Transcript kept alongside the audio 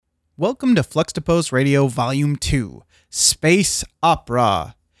Welcome to Fluxtapose Radio Volume 2, Space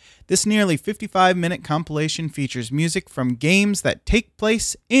Opera. This nearly 55-minute compilation features music from games that take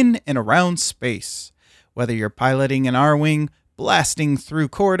place in and around space. Whether you're piloting an R-Wing, blasting through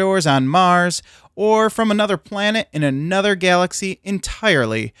corridors on Mars, or from another planet in another galaxy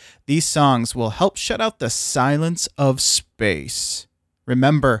entirely, these songs will help shut out the silence of space.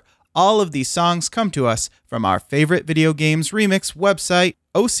 Remember, all of these songs come to us from our favorite video games remix website,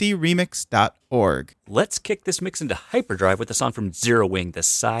 ocremix.org. Let's kick this mix into hyperdrive with a song from Zero Wing, the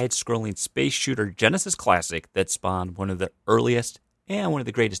side-scrolling space shooter Genesis classic that spawned one of the earliest and one of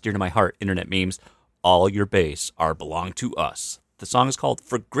the greatest dear to my heart internet memes, All Your Base Are Belong to Us. The song is called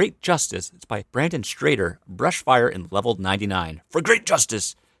For Great Justice. It's by Brandon Strader, Brushfire, and Level 99. For Great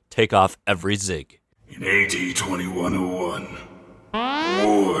Justice, take off every zig. In AD 2101,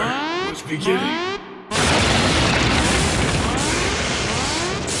 war was beginning.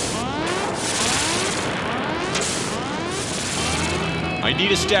 I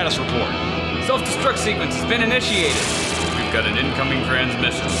need a status report. Self-destruct sequence has been initiated. We've got an incoming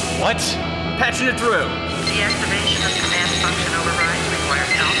transmission. What? Patching it through. Deactivation of command function override requires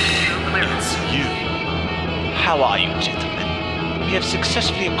altitude clearance. It's you. How are you, gentlemen? We have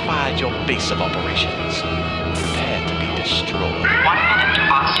successfully acquired your base of operations. Prepare to be destroyed. 1 minute to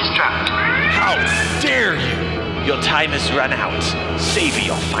box destruct. How dare you? Your time has run out. Savor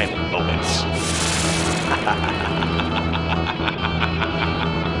your final moments.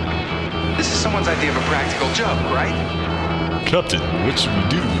 This is someone's idea of a practical joke, right? Captain, what should we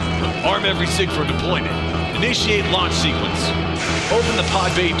do? Arm every SIG for deployment. Initiate launch sequence. Open the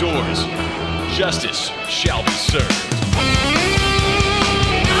pod bay doors. Justice shall be served.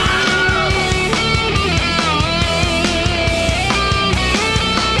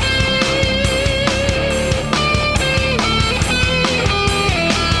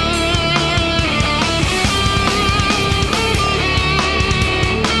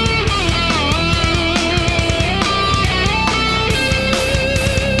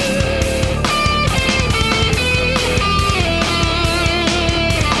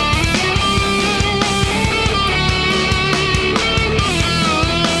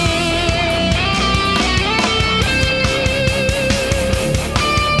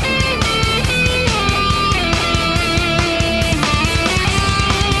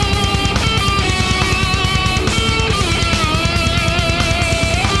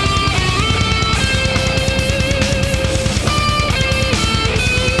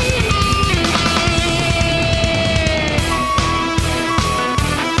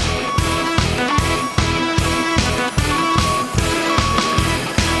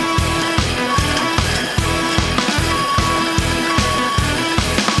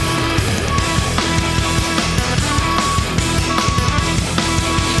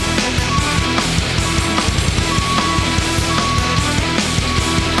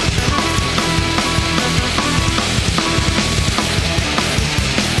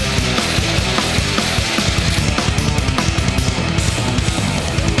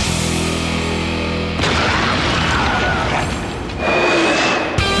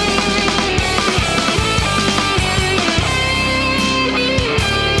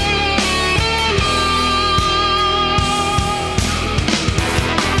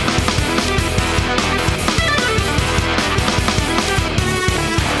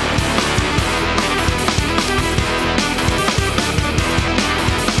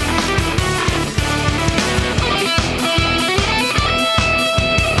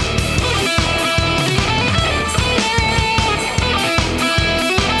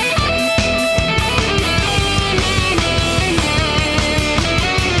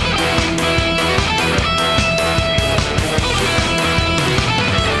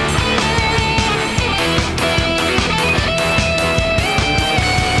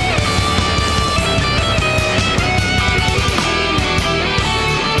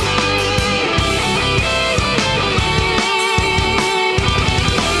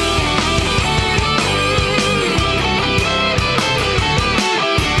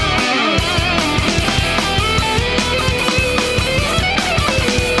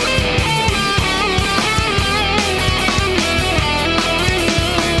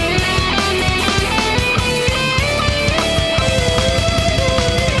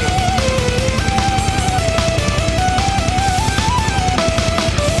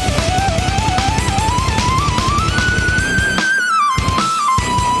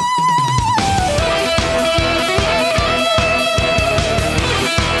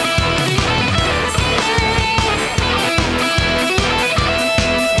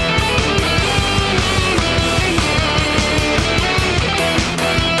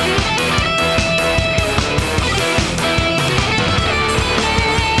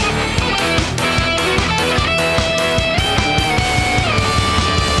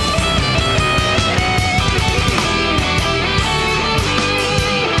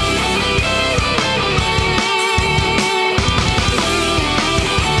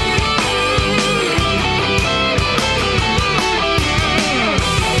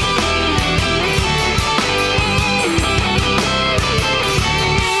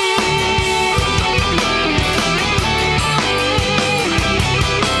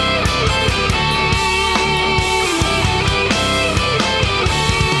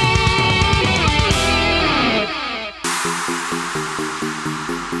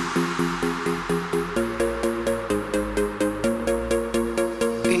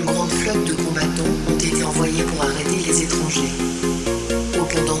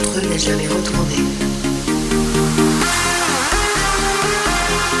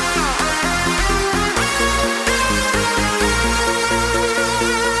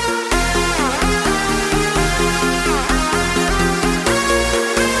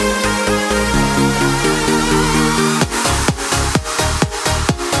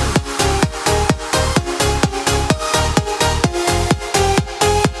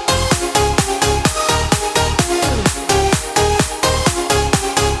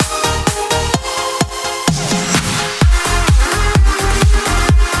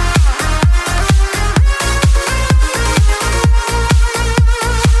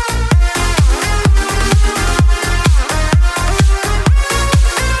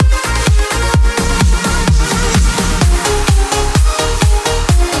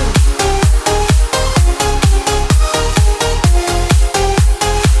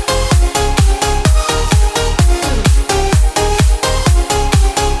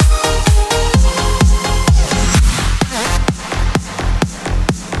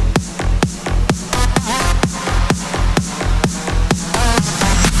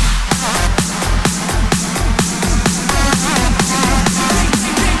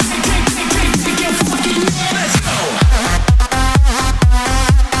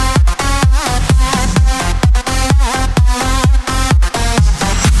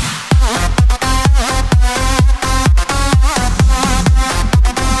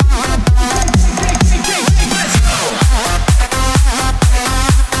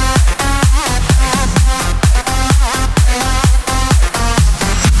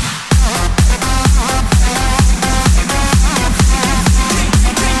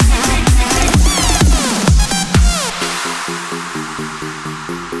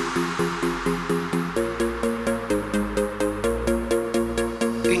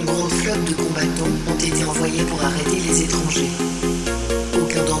 déployés pour arrêter les étrangers.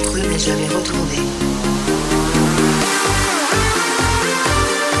 Aucun d'entre eux n'est jamais retourné.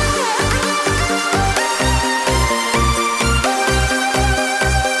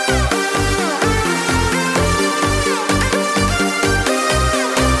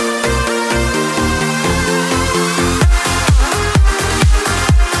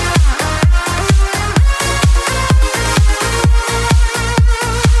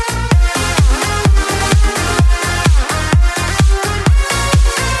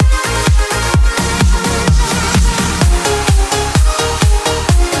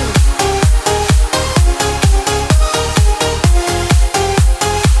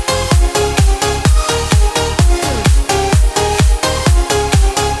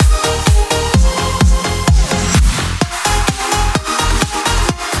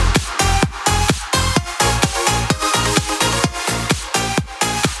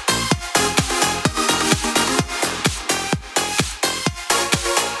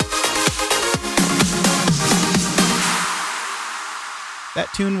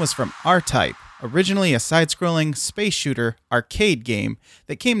 That tune was from R-Type, originally a side-scrolling space shooter arcade game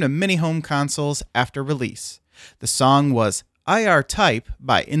that came to many home consoles after release. The song was IR Type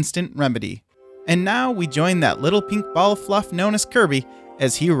by Instant Remedy. And now we join that little pink ball of fluff known as Kirby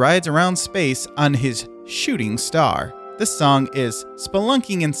as he rides around space on his shooting star. This song is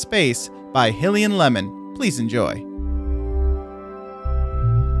Spelunking in Space by Hillian Lemon. Please enjoy.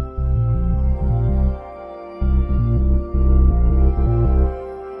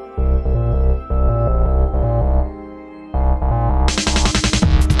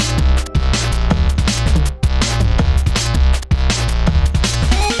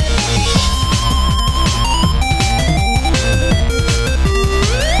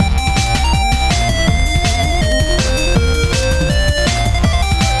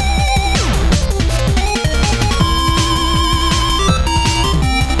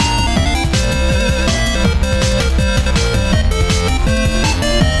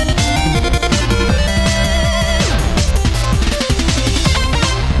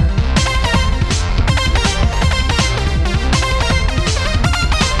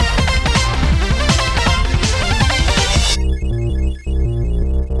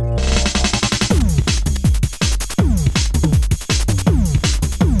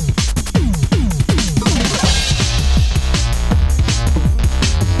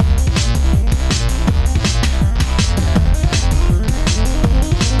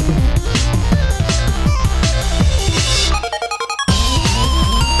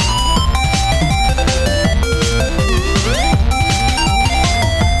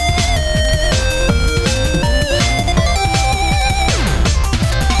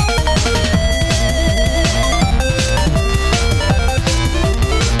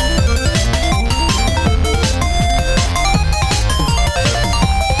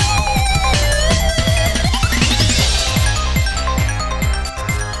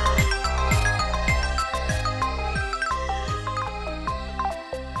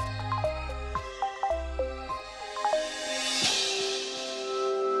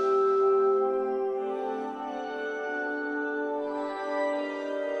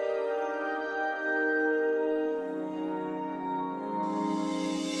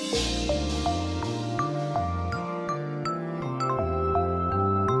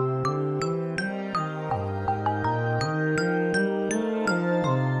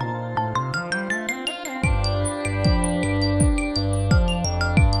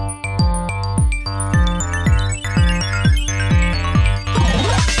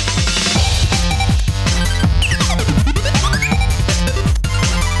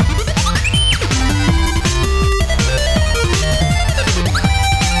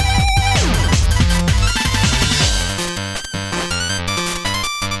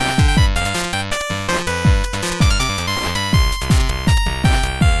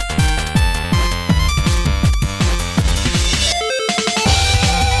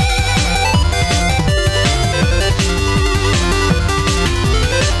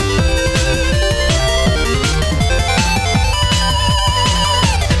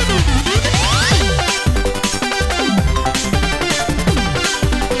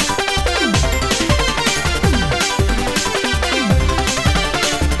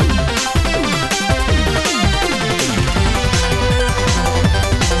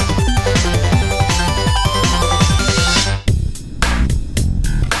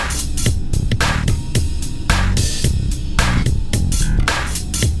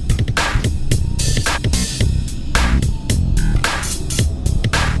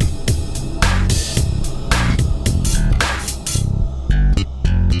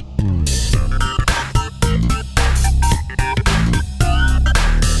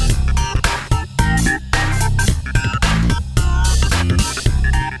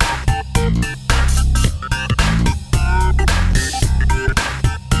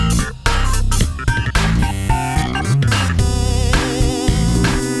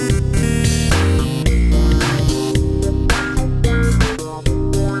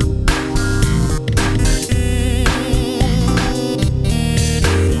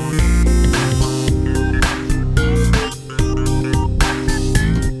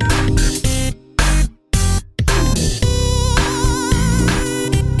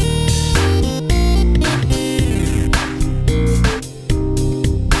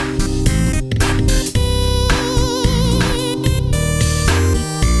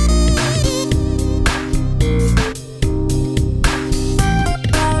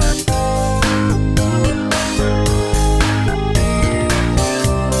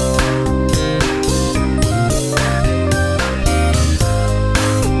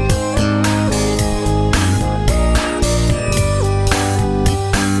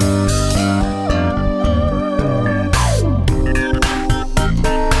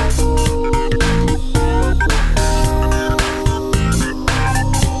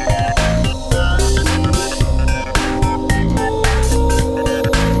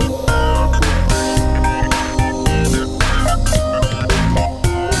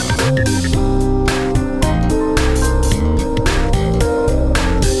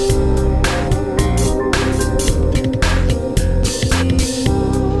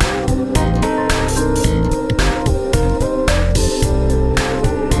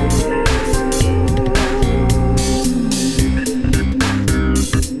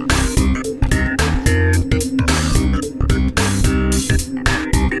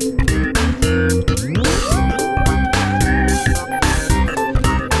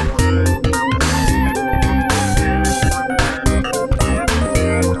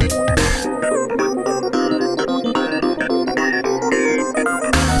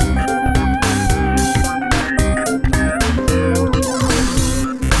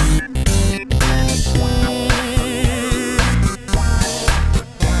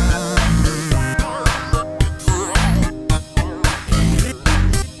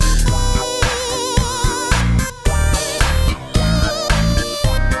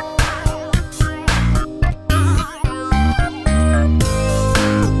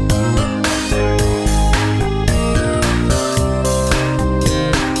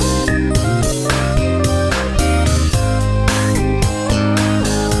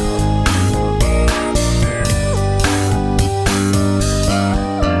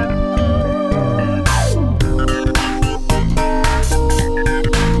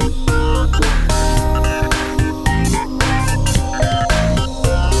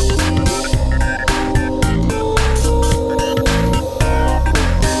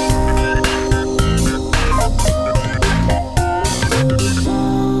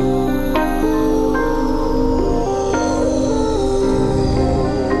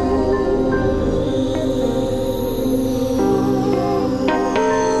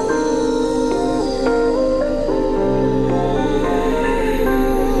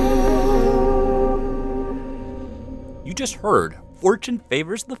 just heard Fortune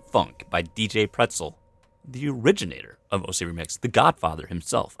Favors the Funk by DJ Pretzel, the originator of OC Remix, the Godfather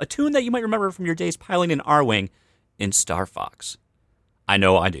himself, a tune that you might remember from your days piling in R-Wing in Star Fox. I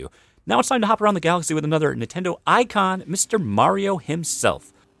know I do. Now it's time to hop around the galaxy with another Nintendo icon, Mr. Mario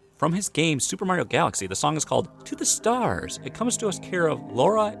himself. From his game Super Mario Galaxy, the song is called To the Stars. It comes to us care of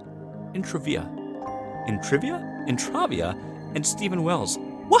Laura Intravia, and Stephen Wells.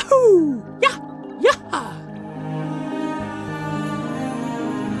 Wahoo! Yeah! Yeah!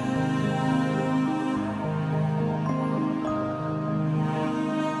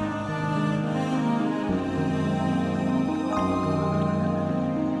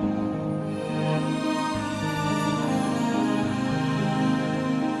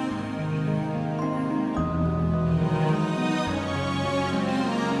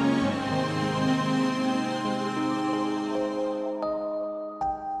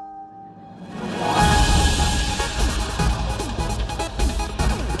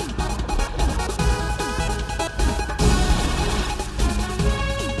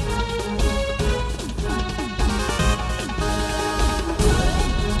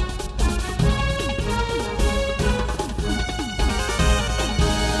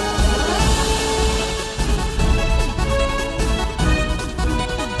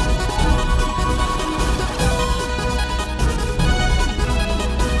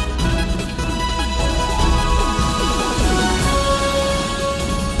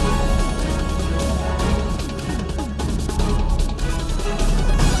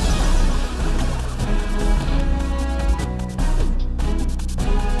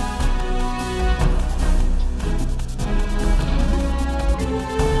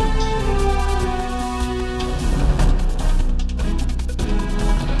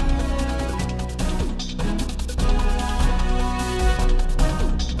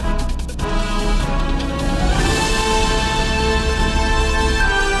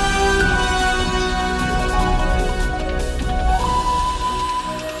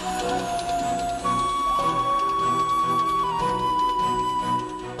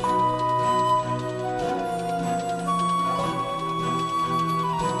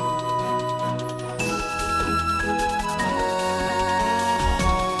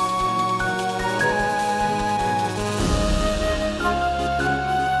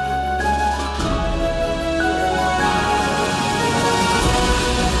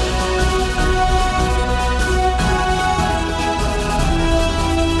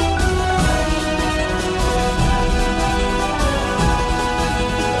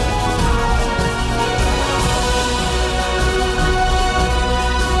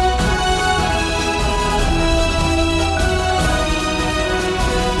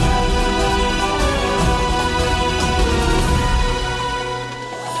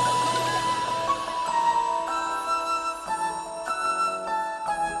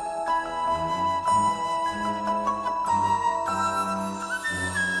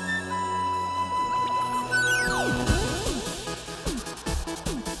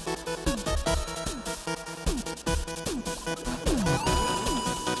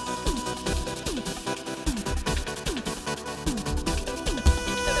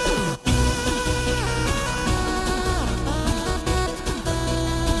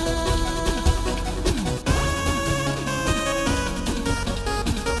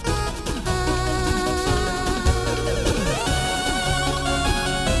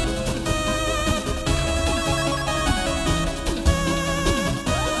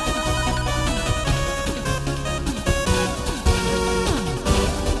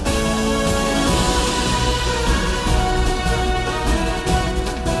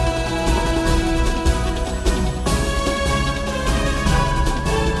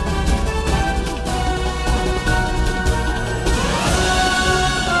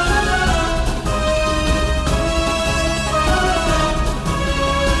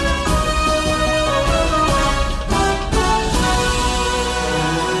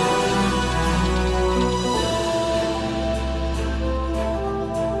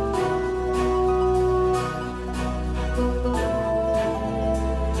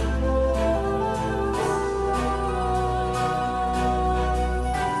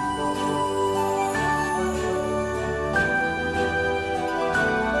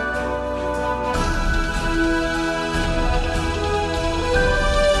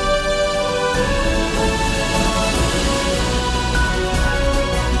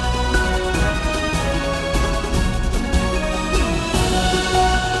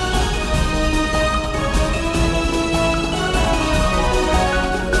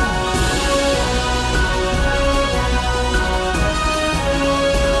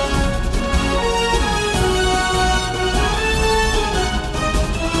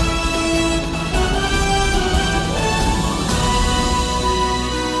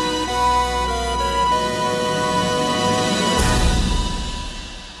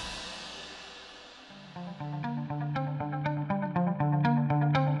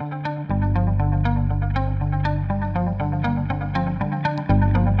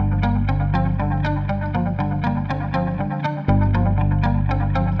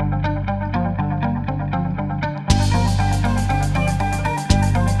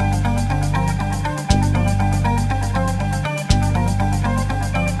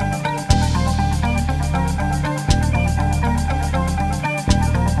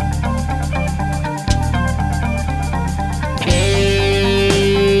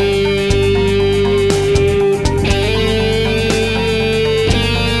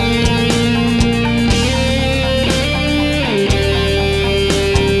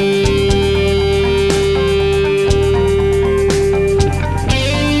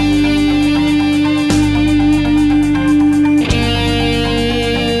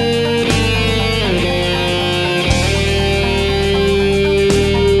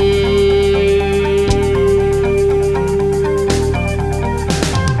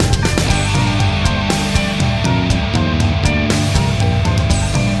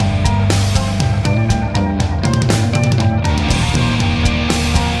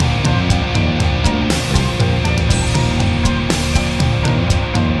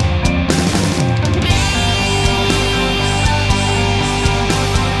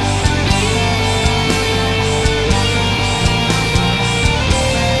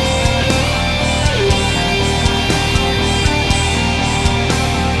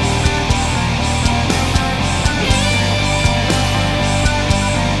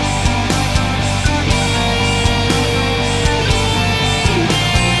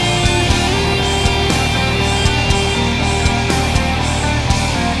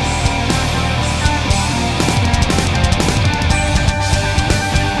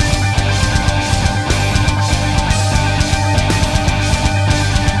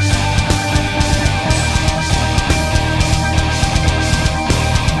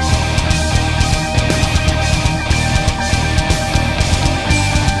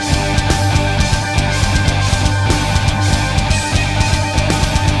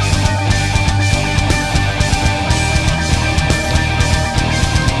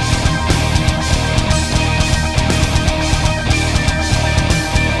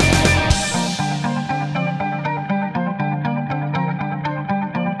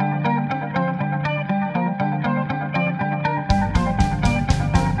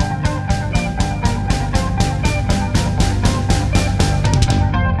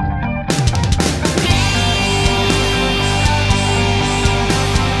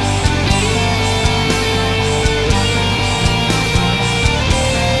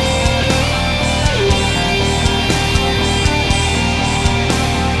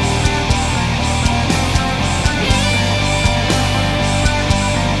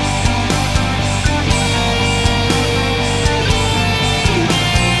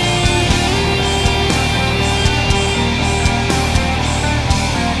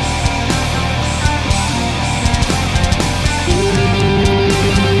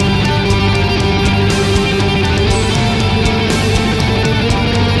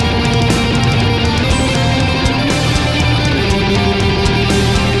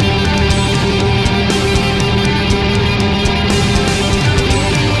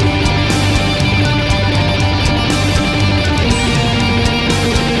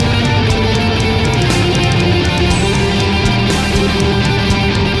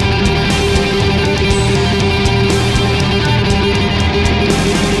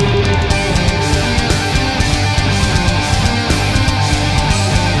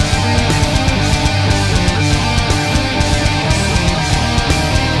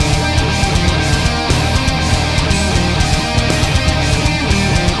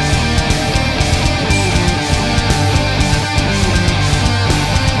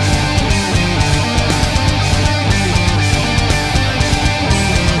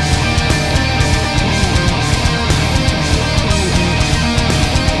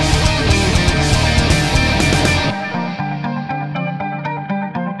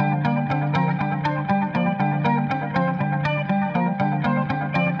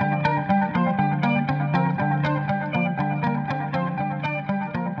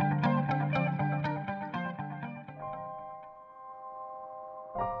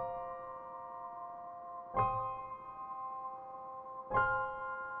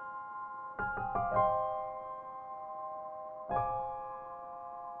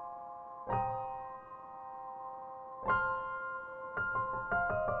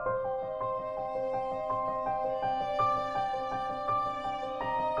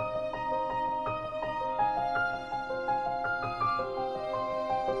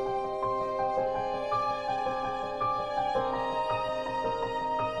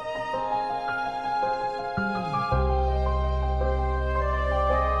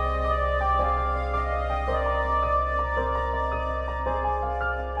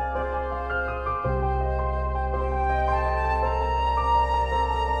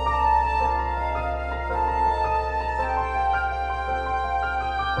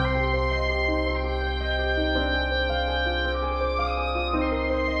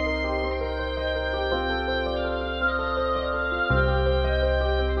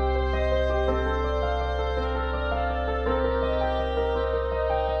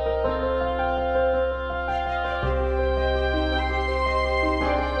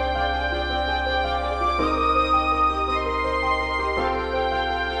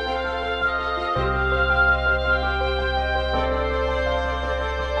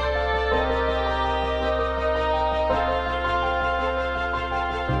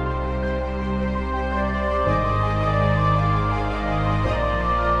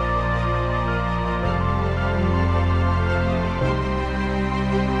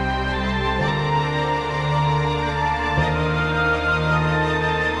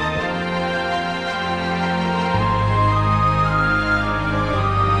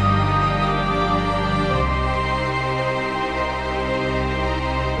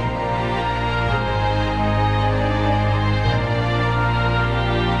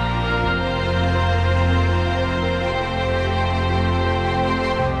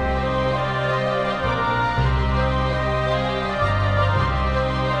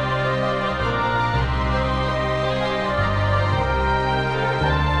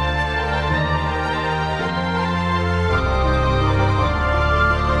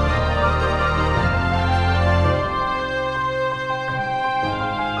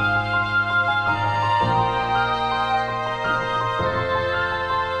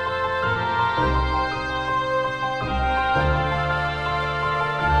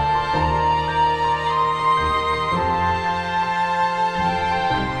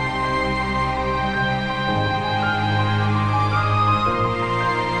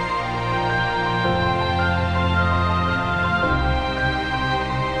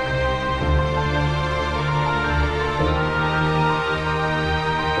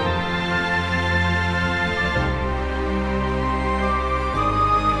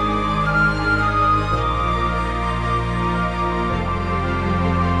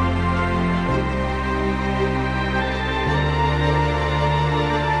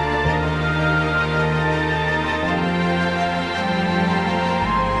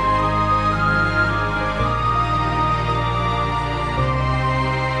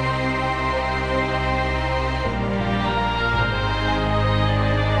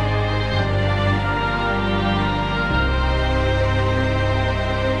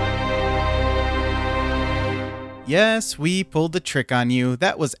 Yes, we pulled the trick on you.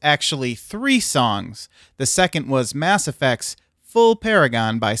 That was actually 3 songs. The second was Mass Effect's Full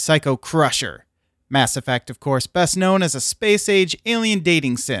Paragon by Psycho Crusher. Mass Effect, of course, best known as a space-age alien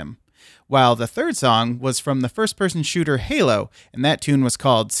dating sim. While the third song was from the first-person shooter Halo, and that tune was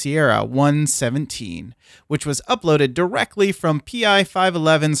called Sierra 117, which was uploaded directly from PI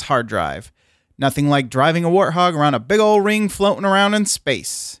 511's hard drive. Nothing like driving a warthog around a big old ring floating around in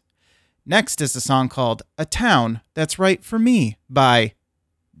space. Next is a song called A Town That's Right For Me by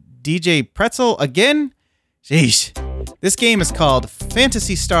DJ Pretzel again? Sheesh. This game is called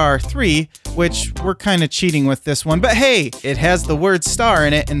Phantasy Star 3, which we're kind of cheating with this one, but hey, it has the word star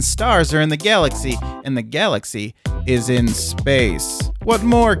in it, and stars are in the galaxy, and the galaxy is in space. What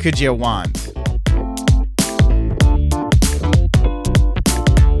more could you want?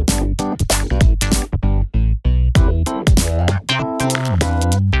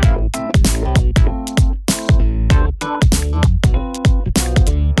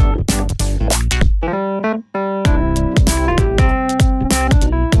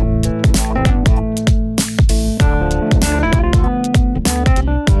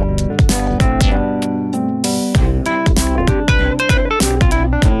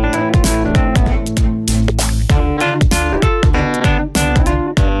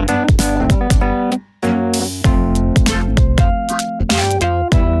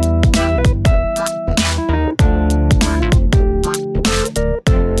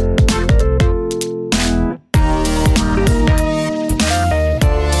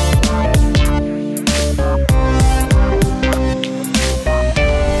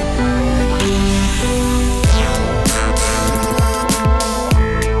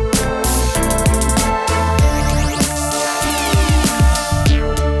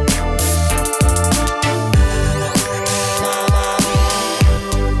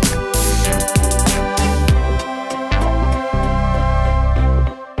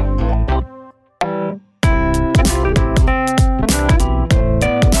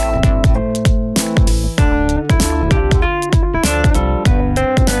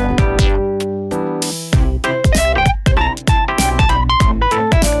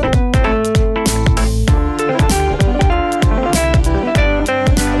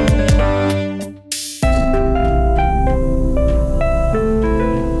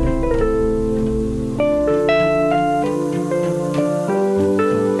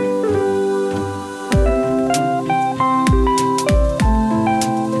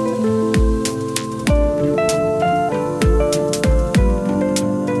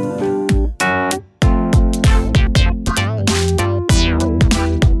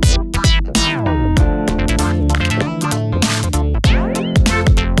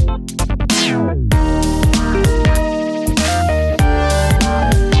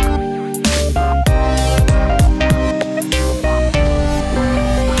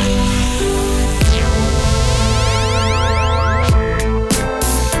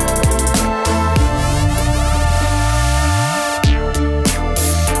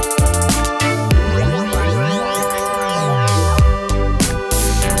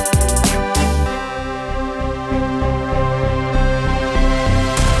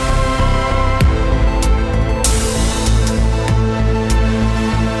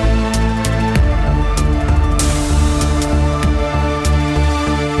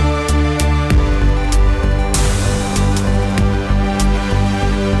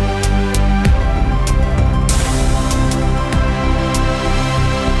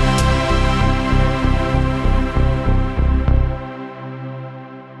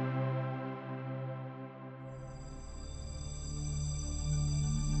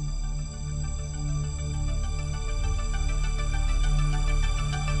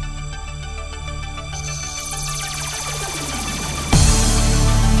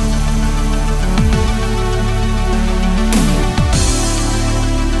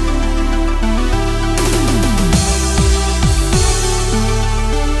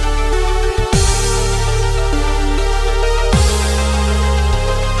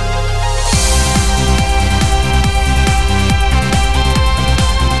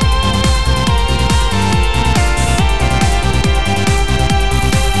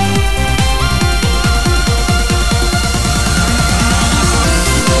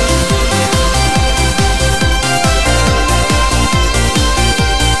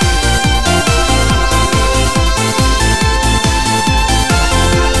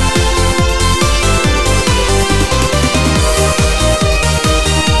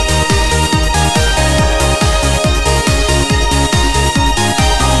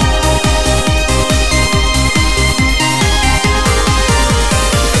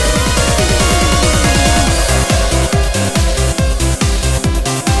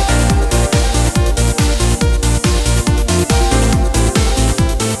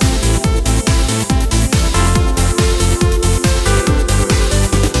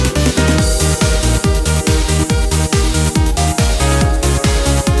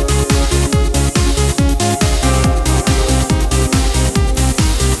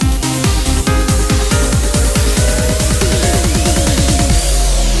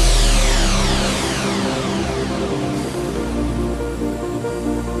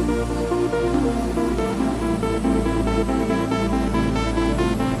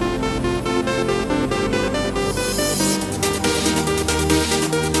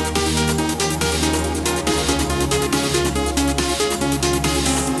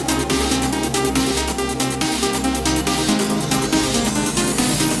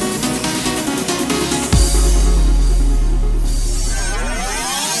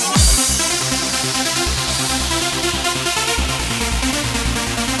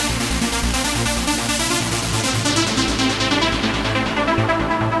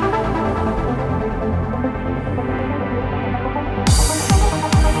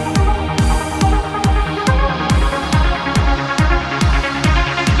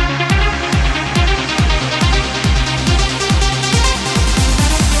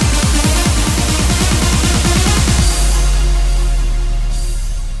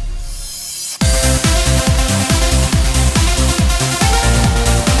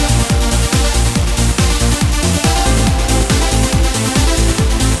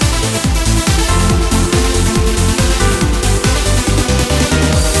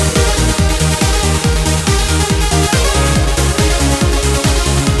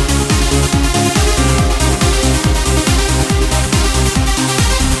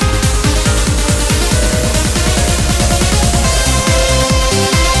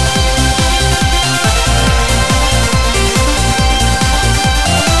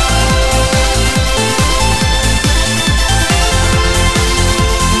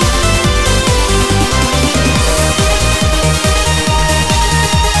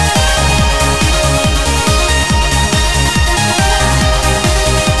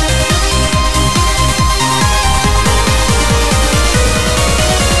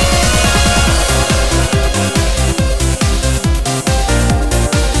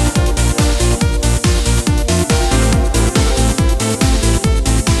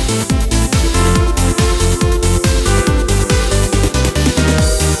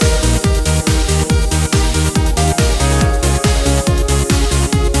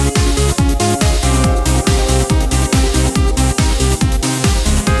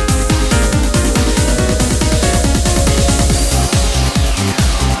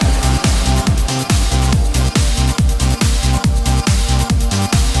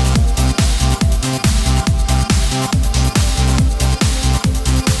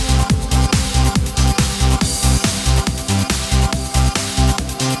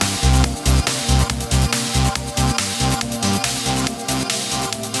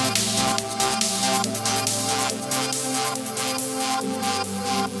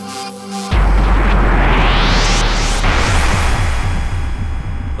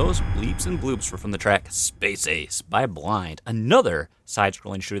 Loops and Bloops were from the track Space Ace by Blind, another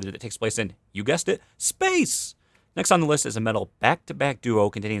side-scrolling shooter that takes place in, you guessed it, space! Next on the list is a metal back-to-back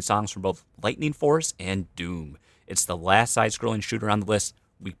duo containing songs from both Lightning Force and Doom. It's the last side-scrolling shooter on the list,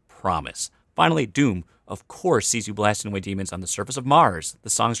 we promise. Finally, Doom, of course, sees you blasting away demons on the surface of Mars. The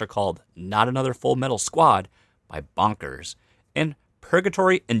songs are called Not Another Full Metal Squad by Bonkers, and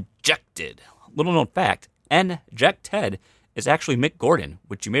Purgatory Injected. Little known fact, Injected is actually Mick Gordon,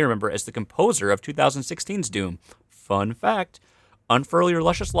 which you may remember as the composer of 2016's Doom. Fun fact, unfurl your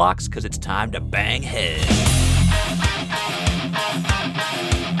luscious locks, because it's time to bang head.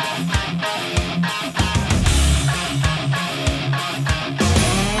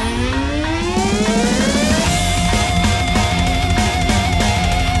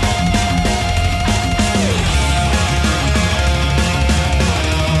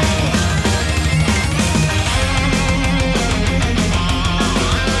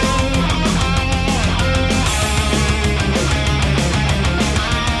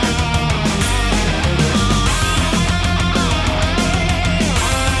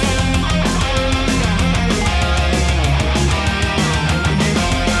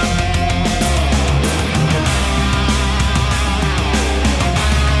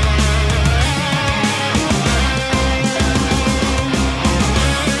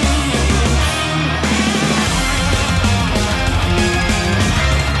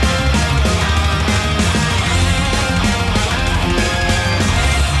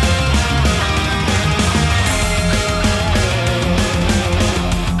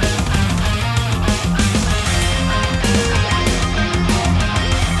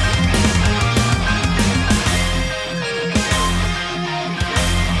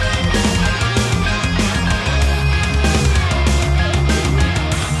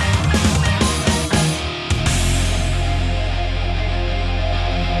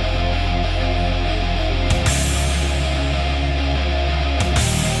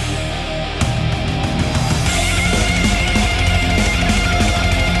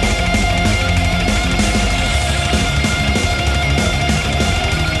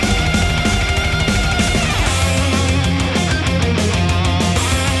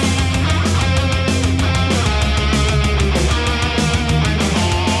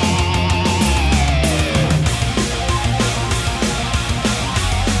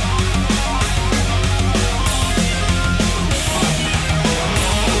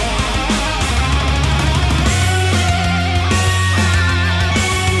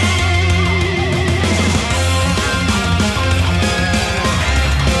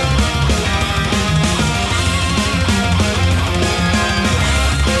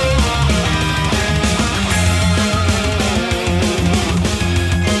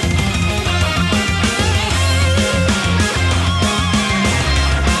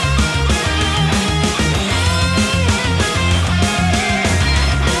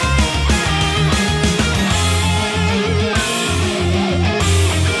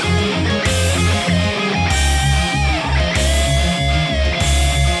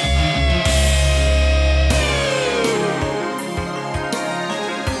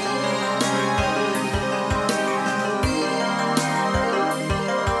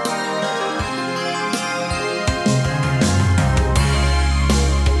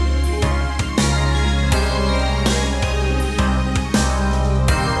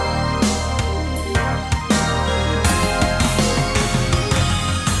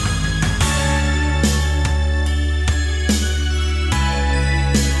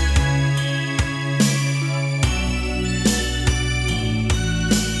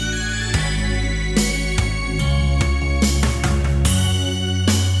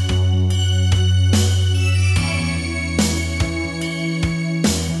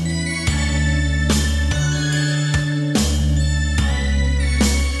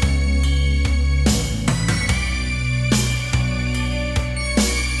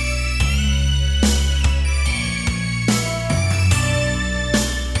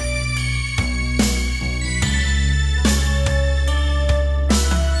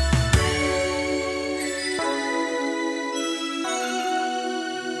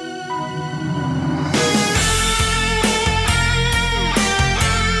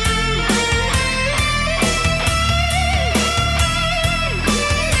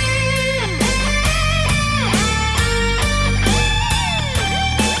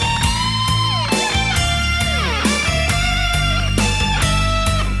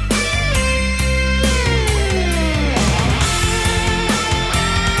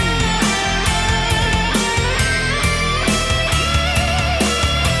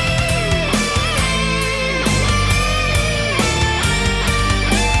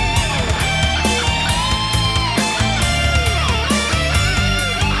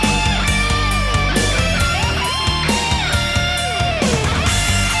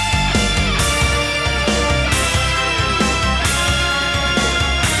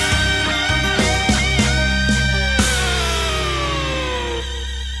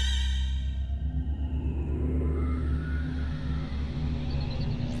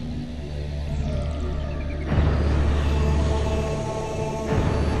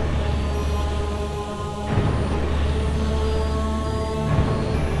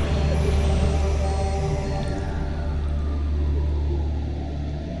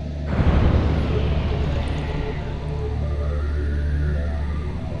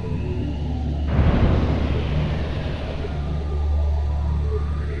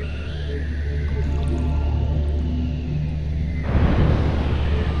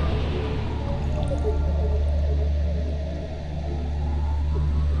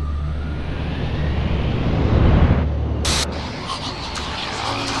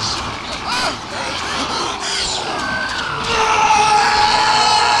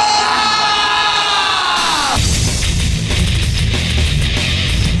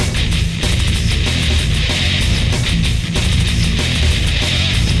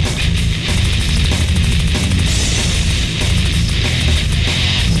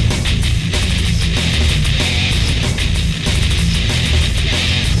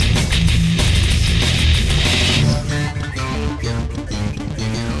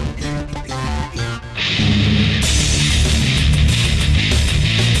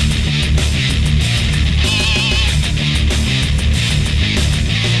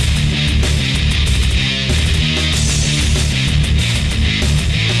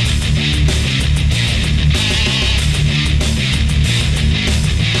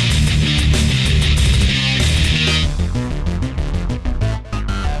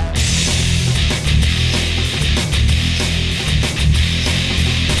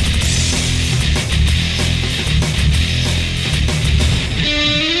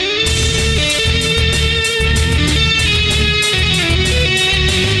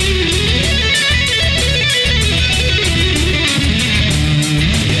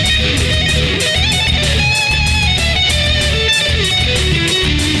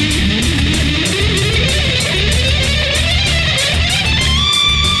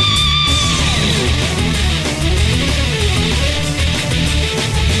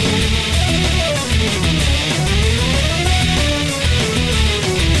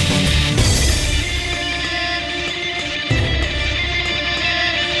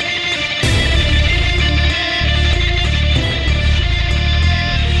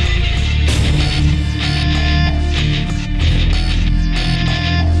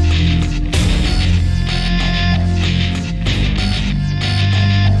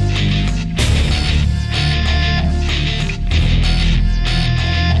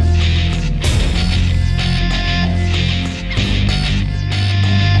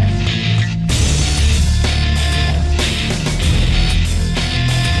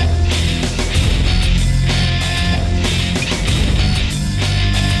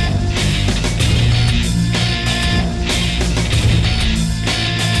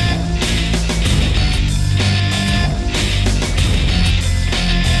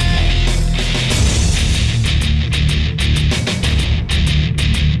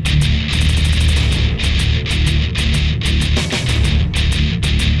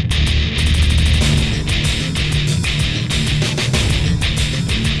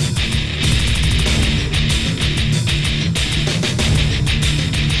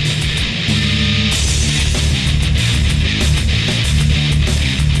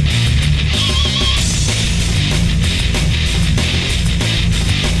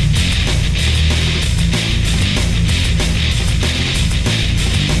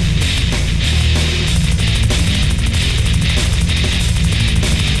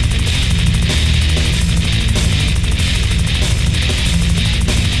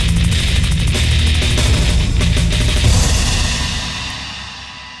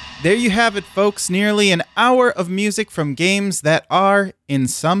 There you have it, folks. Nearly an hour of music from games that are, in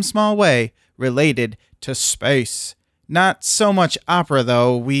some small way, related to space. Not so much opera,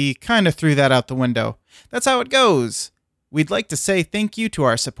 though. We kind of threw that out the window. That's how it goes. We'd like to say thank you to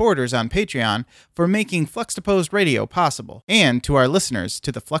our supporters on Patreon for making Fluxtaposed Radio possible, and to our listeners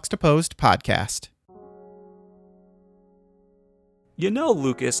to the Fluxtaposed podcast. You know,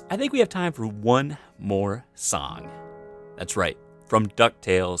 Lucas, I think we have time for one more song. That's right. From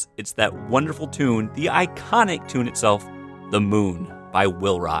DuckTales, it's that wonderful tune, the iconic tune itself, The Moon by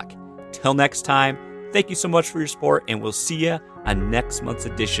Will Rock. Till next time, thank you so much for your support, and we'll see you on next month's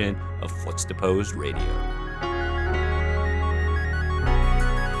edition of Fluxtaposed Radio.